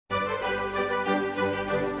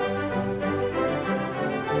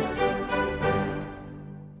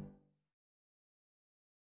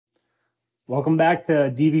Welcome back to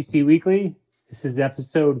DVC Weekly. This is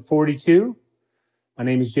episode 42. My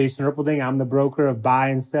name is Jason Rippelding. I'm the broker of Buy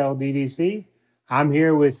and Sell DVC. I'm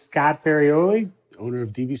here with Scott Ferrioli, owner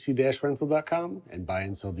of DVC-Rental.com and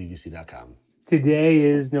buyandsellDVC.com. Today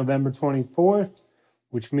is November 24th,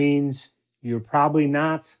 which means you're probably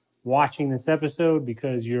not watching this episode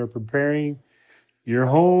because you're preparing your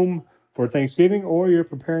home for Thanksgiving or you're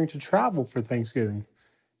preparing to travel for Thanksgiving.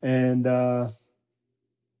 And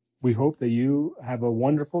we hope that you have a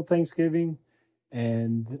wonderful Thanksgiving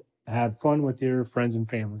and have fun with your friends and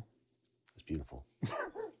family. It's beautiful.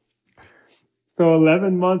 So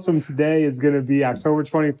 11 months from today is going to be October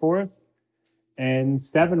 24th, and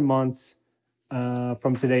 7 months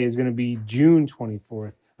from today is going to be June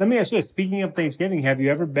 24th. Let me ask you, speaking of Thanksgiving, have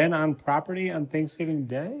you ever been on property on Thanksgiving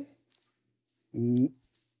Day?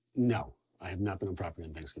 No, I have not been on property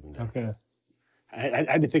on Thanksgiving Day. Okay. I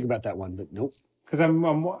had to think about that one, but nope. Because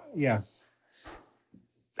yeah.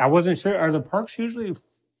 I wasn't sure. Are the parks usually,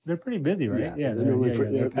 they're pretty busy, right? Yeah,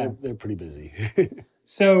 they're pretty busy.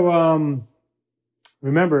 So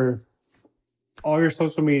remember, all your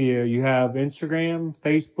social media, you have Instagram,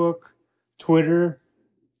 Facebook, Twitter,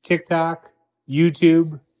 TikTok,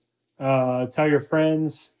 YouTube. Tell your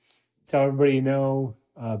friends, tell everybody you know.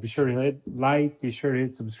 Be sure to hit like, be sure to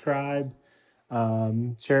hit subscribe.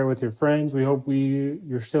 Share it with your friends. We hope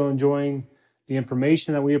you're still enjoying the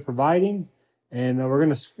information that we are providing. And we're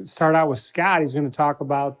going to start out with Scott. He's going to talk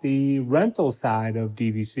about the rental side of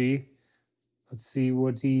DVC. Let's see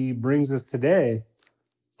what he brings us today.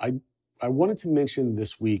 I wanted to mention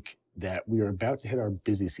this week that we are about to hit our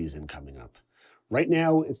busy season coming up. Right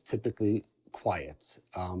now, it's typically quiet.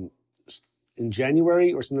 In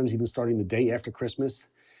January, or sometimes even starting the day after Christmas,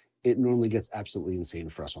 it normally gets absolutely insane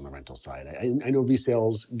for us on the rental side. I know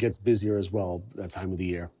resales gets busier as well that time of the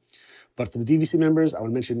year. But for the DVC members, I want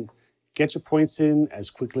to mention, get your points in as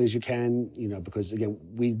quickly as you can, because again,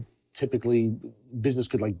 we typically, business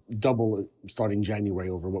could like double starting January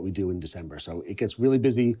over what we do in December. So it gets really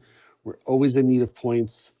busy. We're always in need of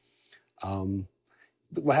points. But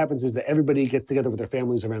what happens is that everybody gets together with their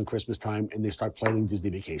families around Christmas time and they start planning Disney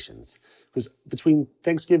vacations. Because between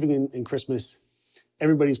Thanksgiving and Christmas,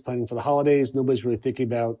 everybody's planning for the holidays. Nobody's really thinking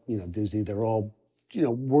about, Disney. They're all,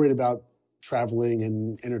 worried about traveling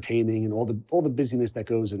and entertaining and all the busyness that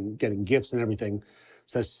goes and getting gifts and everything.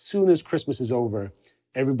 So as soon as Christmas is over,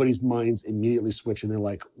 everybody's minds immediately switch and they're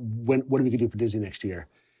like, what are we gonna do for Disney next year?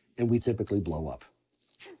 And we typically blow up.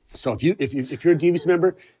 So if you're a DVC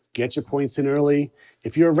member, get your points in early.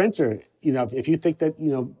 If you're a renter, if you think that,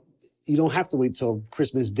 you don't have to wait till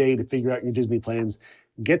Christmas Day to figure out your Disney plans,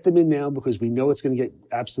 get them in now because we know it's going to get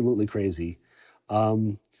absolutely crazy.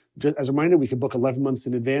 Just as a reminder, we can book 11 months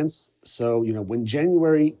in advance. So, when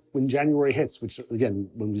January hits, which again,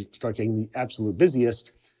 when we start getting the absolute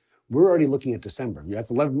busiest, we're already looking at December.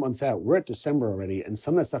 That's 11 months out. We're at December already, and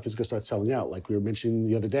some of that stuff is going to start selling out. Like we were mentioning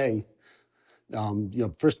the other day,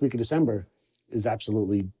 first week of December is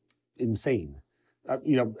absolutely insane. I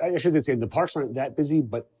shouldn't say the parks aren't that busy,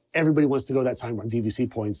 but everybody wants to go that time on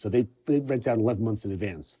DVC points, so they rent out 11 months in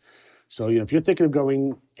advance. So, if you're thinking of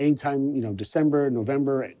going anytime, December,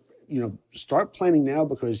 November, start planning now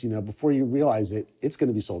because, before you realize it, it's going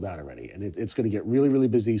to be sold out already. And it's going to get really, really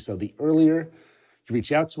busy. So the earlier you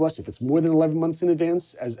reach out to us, if it's more than 11 months in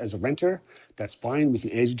advance as a renter, that's fine. We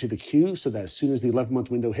can add you to the queue so that as soon as the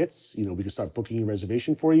 11-month window hits, we can start booking a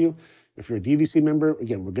reservation for you. If you're a DVC member,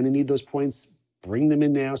 again, we're going to need those points. Bring them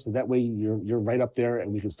in now so that way you're right up there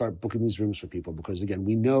and we can start booking these rooms for people. Because again,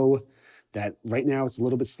 we know that right now it's a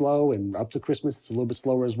little bit slow and up to Christmas, it's a little bit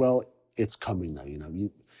slower as well. It's coming though,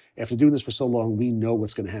 after doing this for so long, we know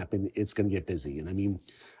what's going to happen. It's going to get busy. And I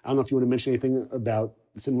don't know if you want to mention anything about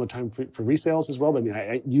similar time for resales as well, but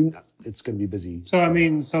it's going to be busy. So,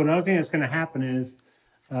 so another thing that's going to happen is,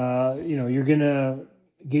 you're going to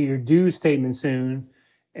get your due statement soon.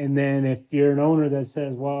 And then if you're an owner that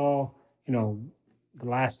says, well, the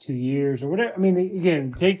last 2 years or whatever,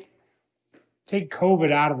 again, take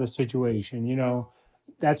COVID out of the situation,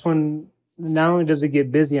 that's when not only does it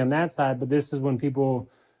get busy on that side, but this is when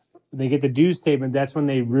they get the due statement. That's when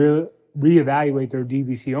they reevaluate their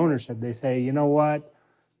DVC ownership. They say, you know what,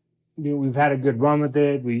 we've had a good run with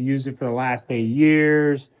it. We used it for the last 8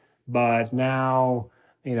 years, but now,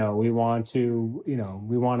 we want to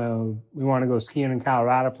go skiing in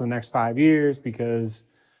Colorado for the next 5 years because,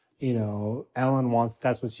 Ellen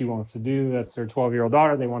that's what she wants to do. That's their 12-year-old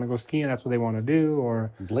daughter. They want to go skiing. That's what they want to do.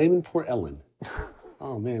 Or blaming poor Ellen.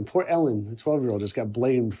 Oh man, poor Ellen, the 12-year-old, just got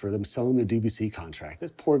blamed for them selling their DVC contract.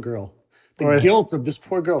 This poor girl. The guilt of this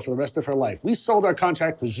poor girl for the rest of her life. We sold our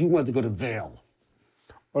contract because you wanted to go to Vail.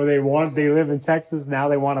 or they live in Texas, now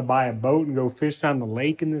they want to buy a boat and go fish on the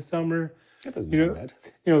lake in the summer. That doesn't You sound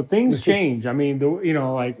know, bad. things change. I mean,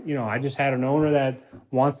 I just had an owner that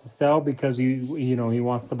wants to sell because he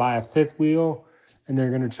wants to buy a fifth wheel and they're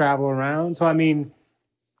going to travel around. So, I mean,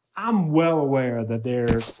 I'm well aware that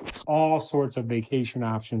there's all sorts of vacation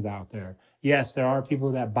options out there. Yes, there are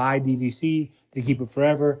people that buy DVC, they keep it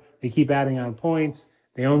forever, they keep adding on points,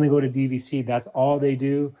 they only go to DVC, that's all they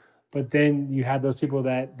do. But then you have those people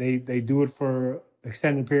that they do it for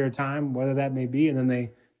extended period of time, whether that may be, and then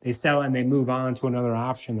they sell and they move on to another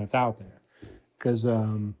option that's out there. Because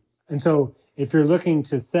and so if you're looking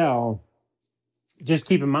to sell, just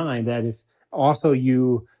keep in mind that if also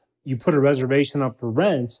you put a reservation up for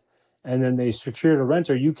rent and then they secure the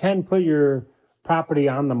renter, you can put your property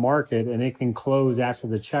on the market and it can close after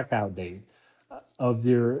the checkout date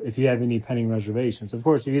if you have any pending reservations. Of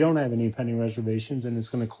course, if you don't have any pending reservations, then it's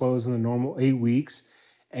going to close in the normal 8 weeks.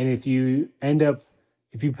 And if you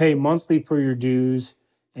pay monthly for your dues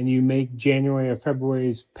and you make January or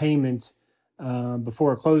February's payment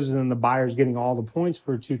before it closes and the buyer's getting all the points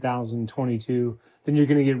for 2022, then you're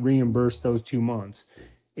going to get reimbursed those 2 months.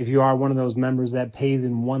 If you are one of those members that pays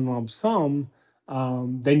in one lump sum,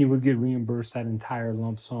 then you would get reimbursed that entire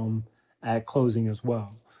lump sum at closing as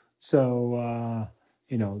well. So,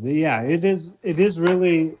 it is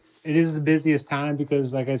the busiest time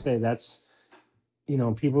because, like I say, that's,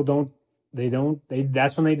 people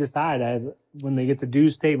that's when they decide when they get the due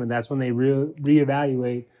statement, that's when they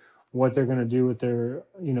reevaluate what they're going to do with their,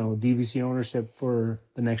 DVC ownership for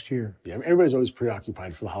the next year. Yeah, everybody's always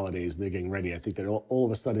preoccupied for the holidays and they're getting ready. I think that all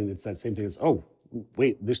of a sudden it's that same thing. It's, oh,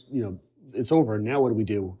 wait, this, it's over. Now what do we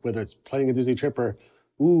do? Whether it's planning a Disney trip or,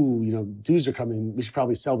 dues are coming, we should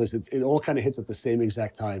probably sell this. It all kind of hits at the same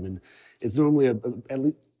exact time. And it's normally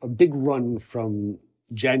a big run from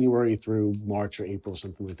January through March or April,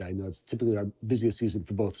 something like that. I know it's typically our busiest season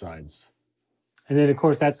for both sides. And then, of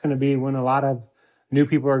course, that's going to be when a lot of new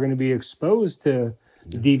people are going to be exposed to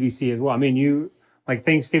DVC as well. I mean, like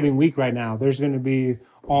Thanksgiving week right now, there's going to be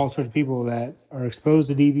all sorts of people that are exposed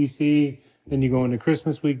to DVC. Then you go into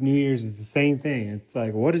Christmas week, New Year's is the same thing. It's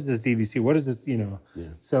like, what is this DVC? What is this? Yeah.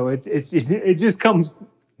 So it just comes,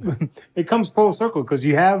 it comes full circle because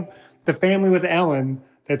you have the family with Ellen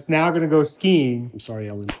that's now going to go skiing. I'm sorry,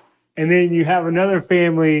 Ellen. And then you have another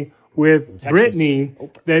family with Brittany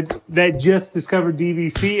that just discovered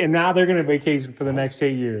DVC, and now they're going to vacation for the next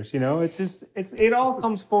 8 years. It all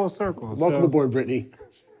comes full circle. Welcome aboard, Brittany.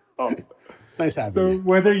 It's nice having you. So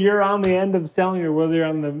whether you're on the end of selling or whether you're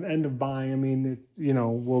on the end of buying, I mean,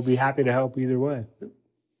 we'll be happy to help either way.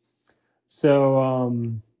 So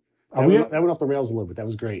that went off the rails a little bit. That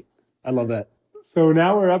was great. I love that. So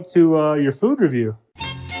now we're up to your food review.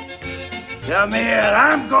 Come here,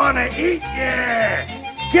 I'm gonna eat you!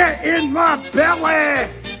 Get in my belly!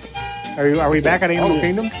 Are we back at Animal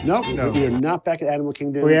Kingdom? No, we are not back at Animal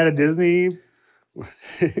Kingdom. We had a Disney.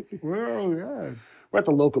 We're at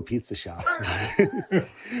the local pizza shop.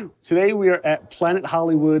 Today we are at Planet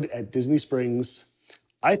Hollywood at Disney Springs.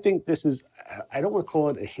 I think this is, I don't want to call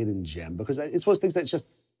it a hidden gem because it's one of those things that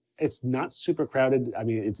it's not super crowded. I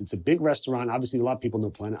mean, it's a big restaurant. Obviously, a lot of people know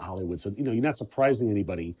Planet Hollywood, so you're not surprising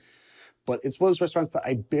anybody. But it's one of those restaurants that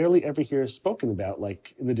I barely ever hear spoken about,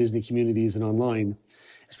 like in the Disney communities and online.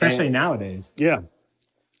 Especially nowadays. Yeah.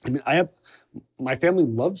 I mean, my family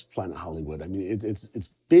loves Planet Hollywood. I mean, it's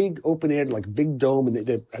big, open air, like big dome. And have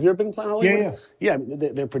you ever been to Planet Hollywood? Yeah. I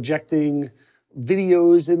mean, they're projecting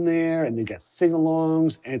videos in there, and they got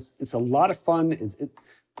sing-alongs, and it's a lot of fun. It's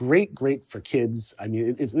great for kids. I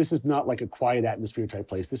mean, this is not like a quiet atmosphere type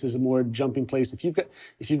place. This is a more jumping place. If you've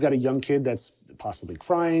got a young kid that's possibly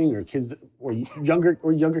crying, or kids or younger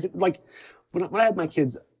like when I had my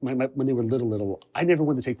kids, when they were little, I never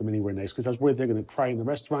wanted to take them anywhere nice because I was worried they're going to cry in the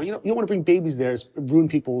restaurant. You don't want to bring babies there, ruin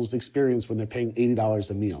people's experience when they're paying $80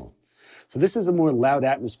 a meal. So this is a more loud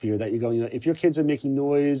atmosphere that you go, if your kids are making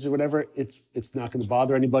noise or whatever, it's not going to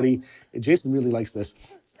bother anybody. And Jason really likes this.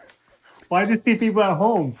 Well, I just see people at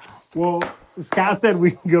home. Well, Scott said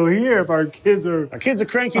we can go here if our kids are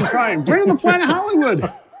cranky and crying. Bring them to Planet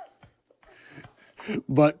Hollywood.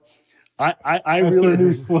 But I really... That's our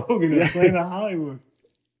new slogan, is Planet Hollywood.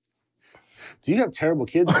 Do you have terrible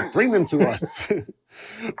kids? Bring them to us.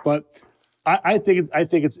 But I think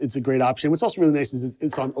it's a great option. What's also really nice is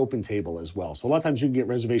it's on Open Table as well. So a lot of times you can get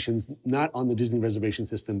reservations not on the Disney reservation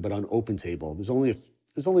system, but on Open Table. There's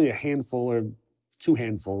only a handful or 2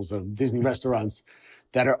 handfuls of Disney restaurants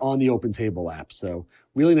that are on the Open Table app. So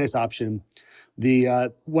really nice option.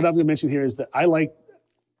 What I'm going to mention here is that I like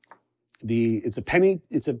it's a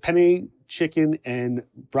penny chicken, and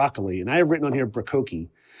broccoli. And I have written on here broccochi.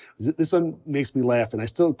 This one makes me laugh, and I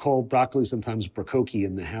still call broccoli sometimes broccochi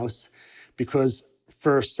in the house because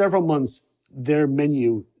for several months, their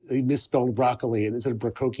menu, they misspelled broccoli and it said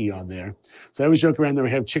broccochi on there. So I always joke around that we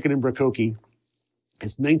have chicken and broccochi.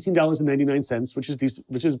 It's $19.99, which is decent,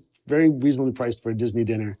 which is very reasonably priced for a Disney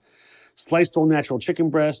dinner. Sliced all natural chicken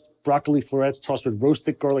breast, broccoli florets tossed with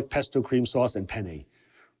roasted garlic pesto cream sauce and penne.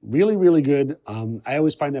 Really, really good. I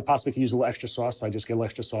always find that possibly could use a little extra sauce, so I just get a little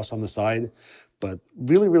extra sauce on the side. But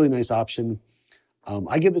really, really nice option.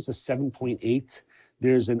 I give this a 7.8.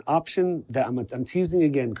 There's an option that I'm teasing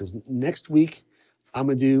again because next week I'm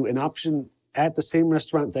gonna do an option at the same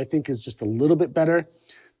restaurant that I think is just a little bit better.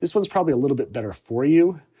 This one's probably a little bit better for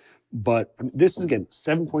you, but this is, again,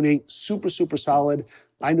 7.8, super, super solid.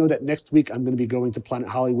 I know that next week I'm gonna be going to Planet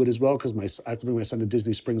Hollywood as well because I have to bring my son to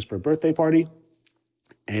Disney Springs for a birthday party.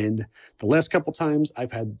 And the last couple times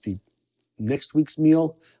I've had the next week's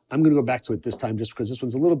meal, I'm gonna go back to it this time just because this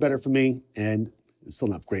one's a little better for me and it's still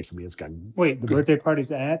not great for me. It's gotten Wait, the birthday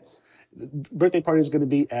party's at? birthday party is going to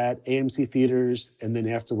be at AMC Theaters, and then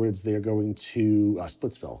afterwards they're going to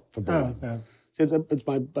Splitsville for bowling. Oh, okay. So it's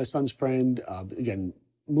my son's friend. Again,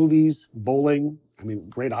 movies, bowling. I mean,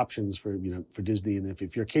 great options for Disney. And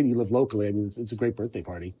if you're a kid, you live locally. I mean, it's a great birthday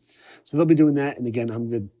party. So they'll be doing that. And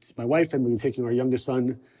again, my wife and we're taking our youngest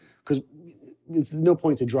son because it's no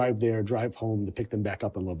point to drive there, drive home to pick them back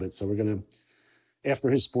up a little bit. So we're gonna, after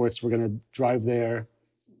his sports, we're gonna drive there.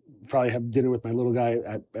 Probably have dinner with my little guy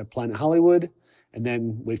at Planet Hollywood, and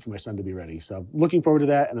then wait for my son to be ready. So looking forward to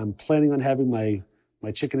that, and I'm planning on having my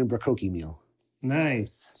chicken and broccochi meal.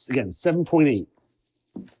 Nice. Again, 7.8.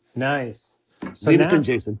 Nice. So Lead us in,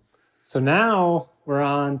 Jason. So now we're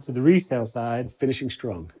on to the resale side. Finishing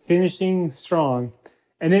strong. Finishing strong.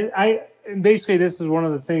 And basically this is one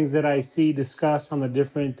of the things that I see discussed on the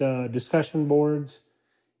different discussion boards,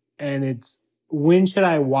 and it's, when should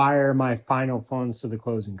I wire my final funds to the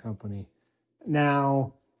closing company?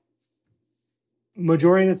 Now,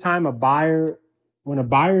 majority of the time, when a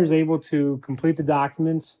buyer is able to complete the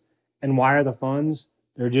documents and wire the funds,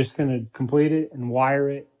 they're just going to complete it and wire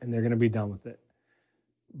it, and they're going to be done with it.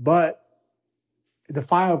 But the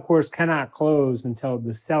file, of course, cannot close until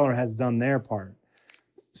the seller has done their part.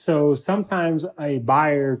 So sometimes a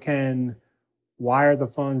buyer can wire the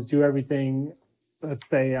funds, do everything, let's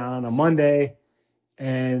say on a Monday,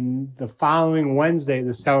 and the following Wednesday,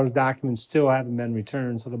 the seller's documents still haven't been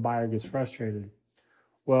returned, so the buyer gets frustrated.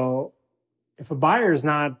 Well, if a buyer is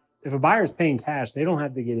paying cash, they don't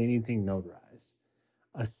have to get anything notarized.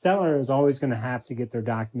 A seller is always going to have to get their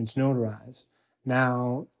documents notarized.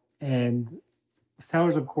 Now, and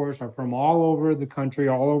sellers, of course, are from all over the country,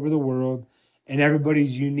 all over the world, and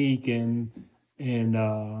everybody's unique in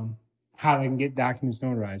how they can get documents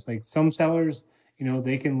notarized. Like some sellers,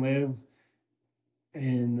 they can live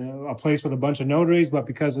in a place with a bunch of notaries, but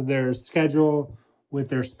because of their schedule with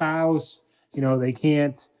their spouse, they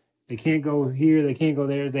can't go here, they can't go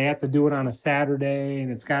there. They have to do it on a Saturday, and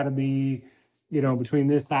it's got to be, between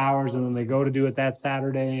this hours, and then they go to do it that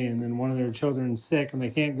Saturday, and then one of their children's sick and they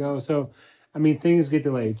can't go. So, I mean, things get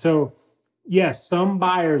delayed. So, yes, some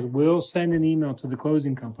buyers will send an email to the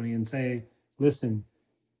closing company and say, listen,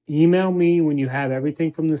 email me when you have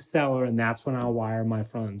everything from the seller, and that's when I'll wire my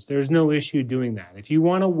funds. There's no issue doing that. If you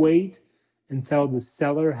want to wait until the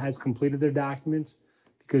seller has completed their documents,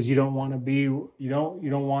 because you don't want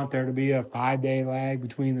there to be a 5-day lag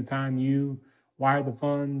between the time you wire the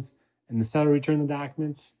funds and the seller return the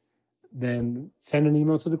documents, then send an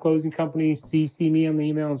email to the closing company, CC me on the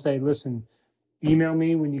email and say, listen, email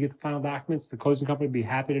me when you get the final documents. The closing company will be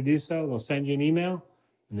happy to do so. They'll send you an email,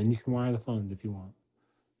 and then you can wire the funds if you want.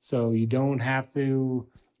 So you don't have to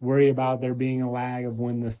worry about there being a lag of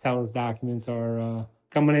when the seller's documents are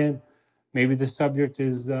coming in. Maybe the subject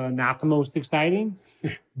is not the most exciting,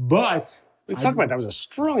 but... Let's talk about that. Was a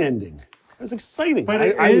strong ending. It was exciting. But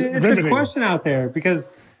it's a question out there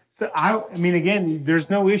because, again, there's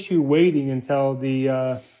no issue waiting until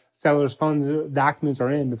the seller's funds documents are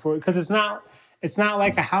in before, because it's not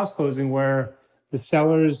like a house closing where the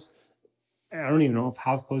sellers... I don't even know if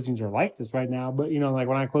house closings are like this right now, but like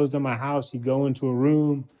when I closed on my house, you go into a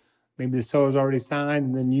room, maybe the seller's already signed,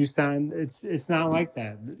 and then you sign. It's not like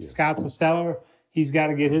that. Yeah. Scott's the seller; he's got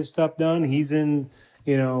to get his stuff done. He's in,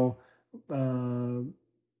 he's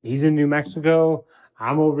in New Mexico.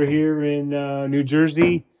 I'm over here in New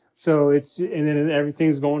Jersey, so and then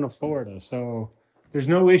everything's going to Florida. So there's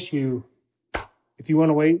no issue if you want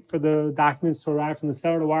to wait for the documents to arrive from the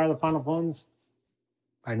seller to wire the final funds.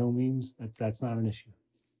 By no means, that's not an issue.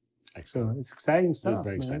 Excellent. So it's exciting stuff.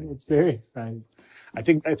 very man. exciting. It's Yes. very exciting. I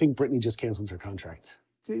think Brittany just canceled her contract.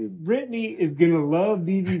 Dude, Brittany is gonna love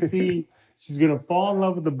DVC. She's gonna fall in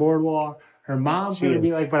love with the boardwalk. Her mom's She gonna be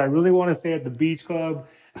is. like, "But I really want to stay at the beach club."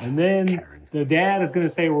 And then Karen. the dad is gonna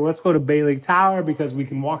say, "Well, let's go to Bay Lake Tower because we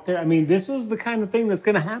can walk there." I mean, this is the kind of thing that's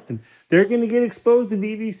gonna happen. They're gonna get exposed to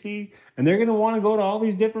DVC, and they're gonna want to go to all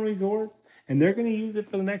these different resorts, and they're gonna use it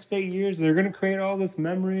for the next 8 years. They're gonna create all this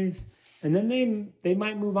memories, and then they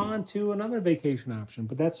might move on to another vacation option.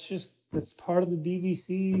 But that's part of the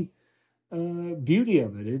DVC. Beauty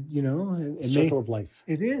of it, it Circle of life.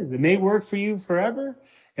 It is. It may work for you forever.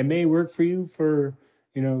 It may work for you for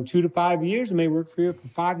 2 to 5 years. It may work for you for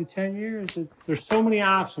 5 to 10 years. There's so many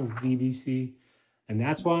options with DVC, and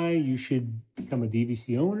that's why you should become a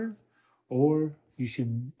DVC owner, or you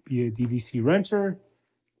should be a DVC renter.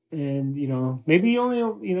 And maybe you only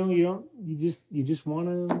you just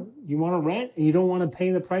want to rent, and you don't want to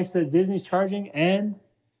pay the price that Disney's charging, and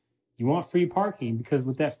you want free parking, because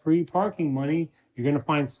with that free parking money, you're going to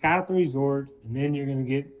find Scott at the resort, and then you're going to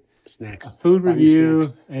get Snacks. a food Buy me review,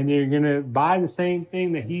 snacks. and you're going to buy the same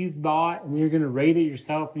thing that he's bought, and you're going to rate it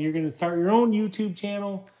yourself, and you're going to start your own YouTube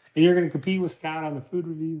channel, and you're going to compete with Scott on the food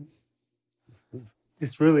reviews.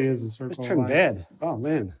 This really is a circle This of turned life. bad. Oh,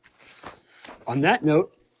 man. On that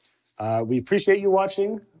note, we appreciate you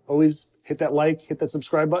watching. Always hit that like, hit that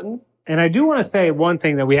subscribe button. And I do want to say one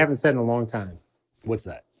thing that we haven't said in a long time. What's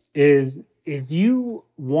that? Is if you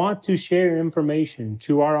want to share information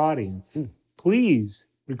to our audience, please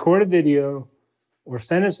record a video or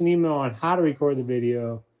send us an email on how to record the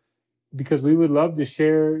video, because we would love to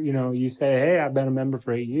share. You say, "Hey, I've been a member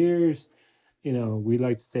for 8 years. We'd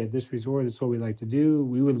like to stay at this resort. This is what we like to do."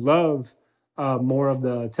 We would love more of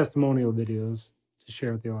the testimonial videos to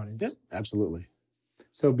share with the audience. Yeah, absolutely.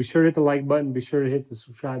 So be sure to hit the like button. Be sure to hit the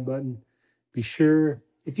subscribe button. Be sure.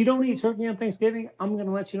 If you don't eat turkey on Thanksgiving, I'm going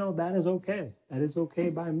to let you know that is okay. That is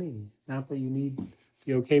okay by me. Not that you need to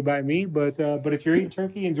be okay by me, but if you're eating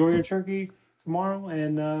turkey, enjoy your turkey tomorrow,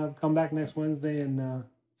 and come back next Wednesday and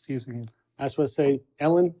see us again. I just want to say,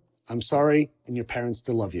 Ellen, I'm sorry, and your parents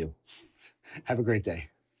still love you. Have a great day.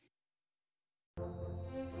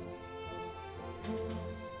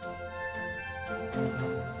 Thank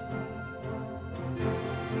you.